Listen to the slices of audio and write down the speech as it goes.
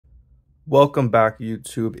Welcome back,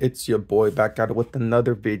 YouTube. It's your boy back at it with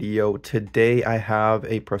another video. Today I have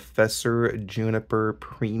a Professor Juniper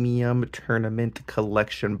Premium Tournament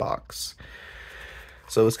Collection box.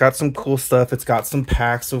 So it's got some cool stuff. It's got some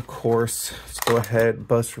packs, of course. Let's go ahead,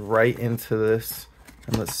 bust right into this,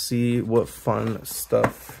 and let's see what fun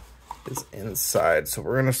stuff is inside. So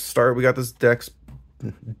we're gonna start. We got this deck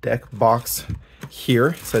box here.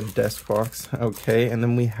 It said desk box. Okay, and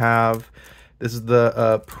then we have, this is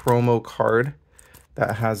the promo card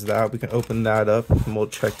that has that. We can open that up and we'll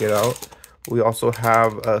check it out. We also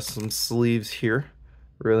have some sleeves here.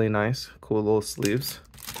 Really nice, cool little sleeves.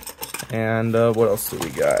 And what else do we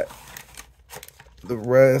got? The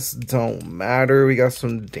rest don't matter. We got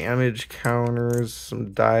some damage counters,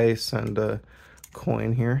 some dice, and a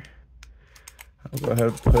coin here. I'll go ahead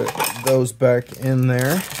and put those back in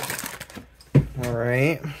there. All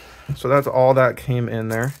right, so that's all that came in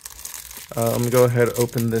there. Let me go ahead and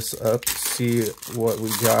open this up, see what we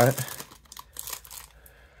got.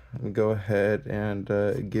 Let me go ahead and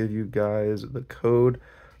give you guys the code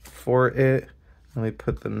for it. Let me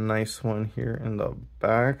put the nice one here in the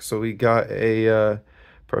back. So we got a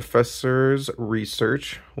Professor's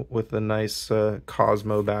Research with a nice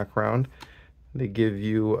Cosmo background. They give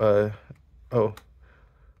you, oh,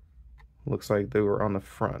 looks like they were on the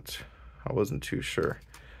front. I wasn't too sure.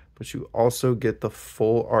 But you also get the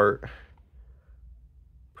full art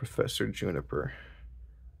Professor Juniper,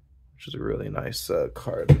 which is a really nice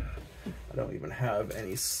card. I don't even have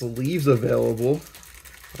any sleeves available.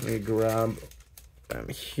 Let me grab them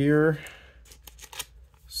here.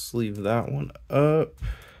 Sleeve that one up.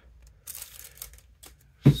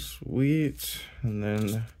 Sweet. And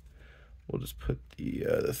then we'll just put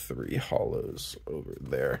the three hollows over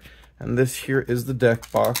there. And this here is the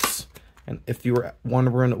deck box. And if you were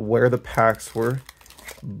wondering where the packs were,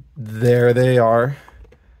 there they are.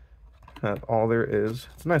 That's all there is.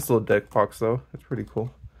 It's a nice little deck box, though. It's pretty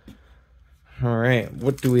cool. All right,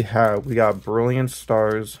 what do we have? We got Brilliant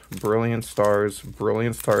Stars, Brilliant Stars,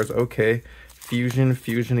 Brilliant Stars. Okay, Fusion,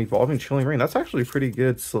 Fusion, Evolving, Chilling Reign. That's actually a pretty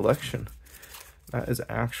good selection. That is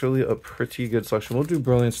actually a pretty good selection. We'll do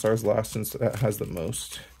Brilliant Stars last since that has the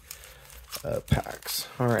most packs.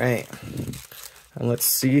 All right, and let's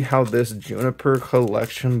see how this Juniper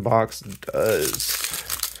collection box does.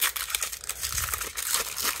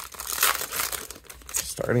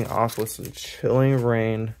 Starting off with some Chilling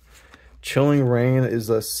Reign. Chilling Reign is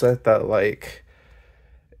a set that, like,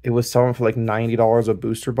 it was selling for like $90 a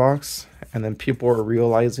booster box, and then people are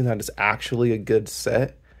realizing that it's actually a good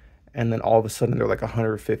set, and then all of a sudden they're like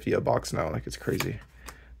 $150 a box now. Like, it's crazy.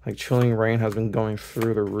 Like, Chilling Reign has been going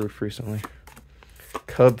through the roof recently.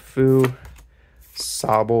 Cubfu,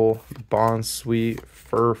 Sobble, Bond Sweet,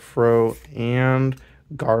 Furfro, and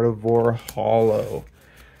Gardevoir Hollow.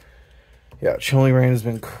 Yeah, Chilling Reign has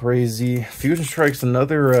been crazy. Fusion Strike's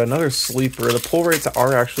another sleeper. The pull rates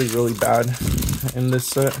are actually really bad in this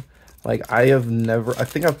set. Like, I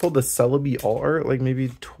think I've pulled the Celebi All Art like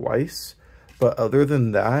maybe twice. But other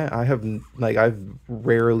than that, I've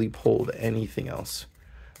rarely pulled anything else.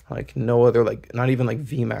 Like, no other, like, not even like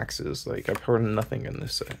VMAXs. Like, I've heard nothing in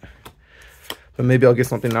this set. But maybe I'll get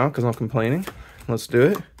something now because I'm complaining. Let's do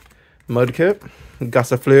it. Mudkip,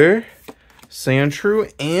 Gossifleur,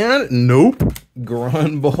 Sandshrew, and nope,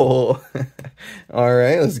 Grunbull. All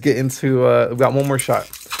right, let's get into, we got one more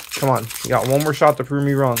shot. Come on, you got one more shot to prove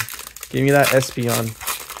me wrong. Give me that Espeon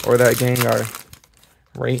or that Gengar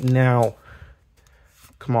right now.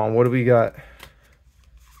 Come on, what do we got?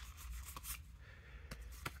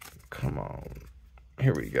 Come on,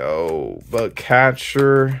 here we go.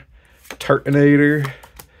 Bugcatcher, Turtonator,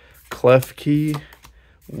 Klefki,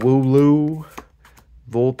 Wooloo,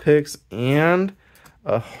 Vulpix, and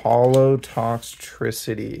a Hollow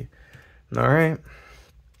Toxtricity. All right,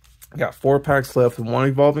 got 4 packs left with 1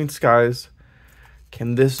 Evolving Skies.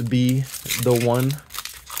 Can this be the one?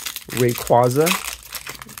 Rayquaza,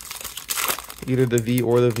 either the V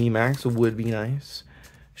or the VMAX would be nice.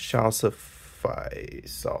 Shall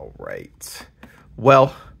suffice. All right,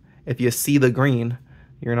 well, if you see the green,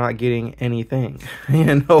 you're not getting anything.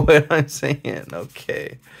 You know what I'm saying?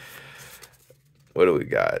 Okay. What do we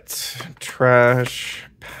got? Trash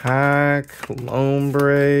Pack,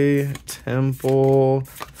 Lombre, Temple,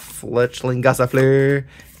 Fletchling, Gossifleur,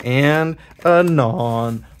 and a non-hollow.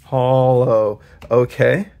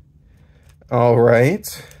 Okay. All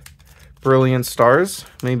right. Brilliant Stars.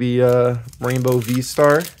 Maybe Rainbow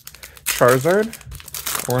V-Star, Charizard,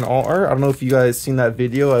 or an All Art. I don't know if you guys seen that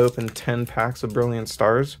video. I opened 10 packs of Brilliant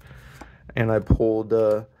Stars, and I pulled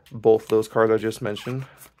both those cards I just mentioned.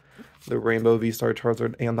 the Rainbow V-Star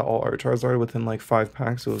Charizard and the All Art Charizard within like 5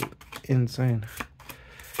 packs. It was insane.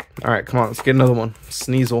 All right, come on, let's get another one.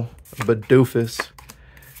 Sneasel, Bidoophus,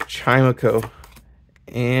 Chimico,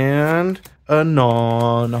 and a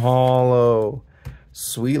non-holo.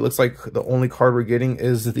 Sweet. Looks like the only card we're getting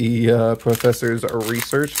is the Professor's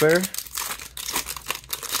Research there.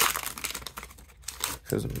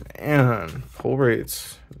 Because, man, pull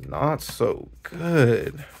rates not so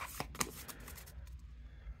good.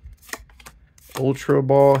 Ultra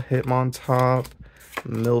Ball, Hitmontop,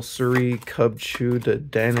 Milcery, Cubchoo,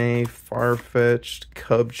 Dedenne, Farfetch'd,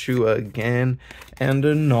 Cubchoo again, and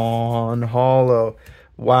a non-holo.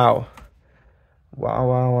 Wow. Wow,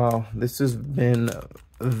 wow, wow. This has been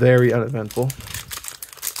very uneventful.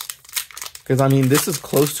 Because, I mean, this is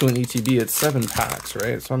close to an ETB. It's 7 packs,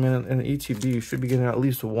 right? So, I mean, in an ETB, you should be getting at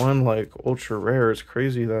least one, like, ultra rare. It's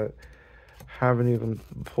crazy that I haven't even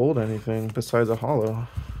pulled anything besides a holo.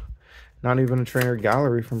 Not even a Trainer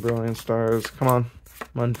Gallery from Brilliant Stars. Come on.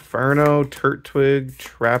 Monferno, Turtwig,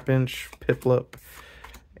 Trapinch, Piplup.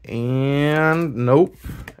 And nope.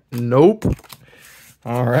 Nope.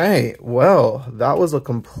 All right. Well, that was a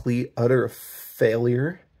complete, utter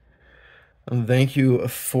failure. And thank you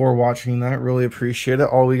for watching that. Really appreciate it.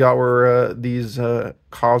 All we got were these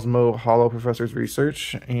Cosmo Holo Professor's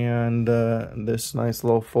Research and this nice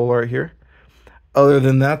little full art here. Other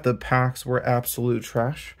than that, the packs were absolute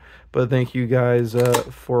trash. But thank you guys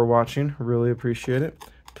for watching. Really appreciate it.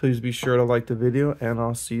 Please be sure to like the video, and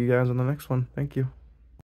I'll see you guys in the next one. Thank you.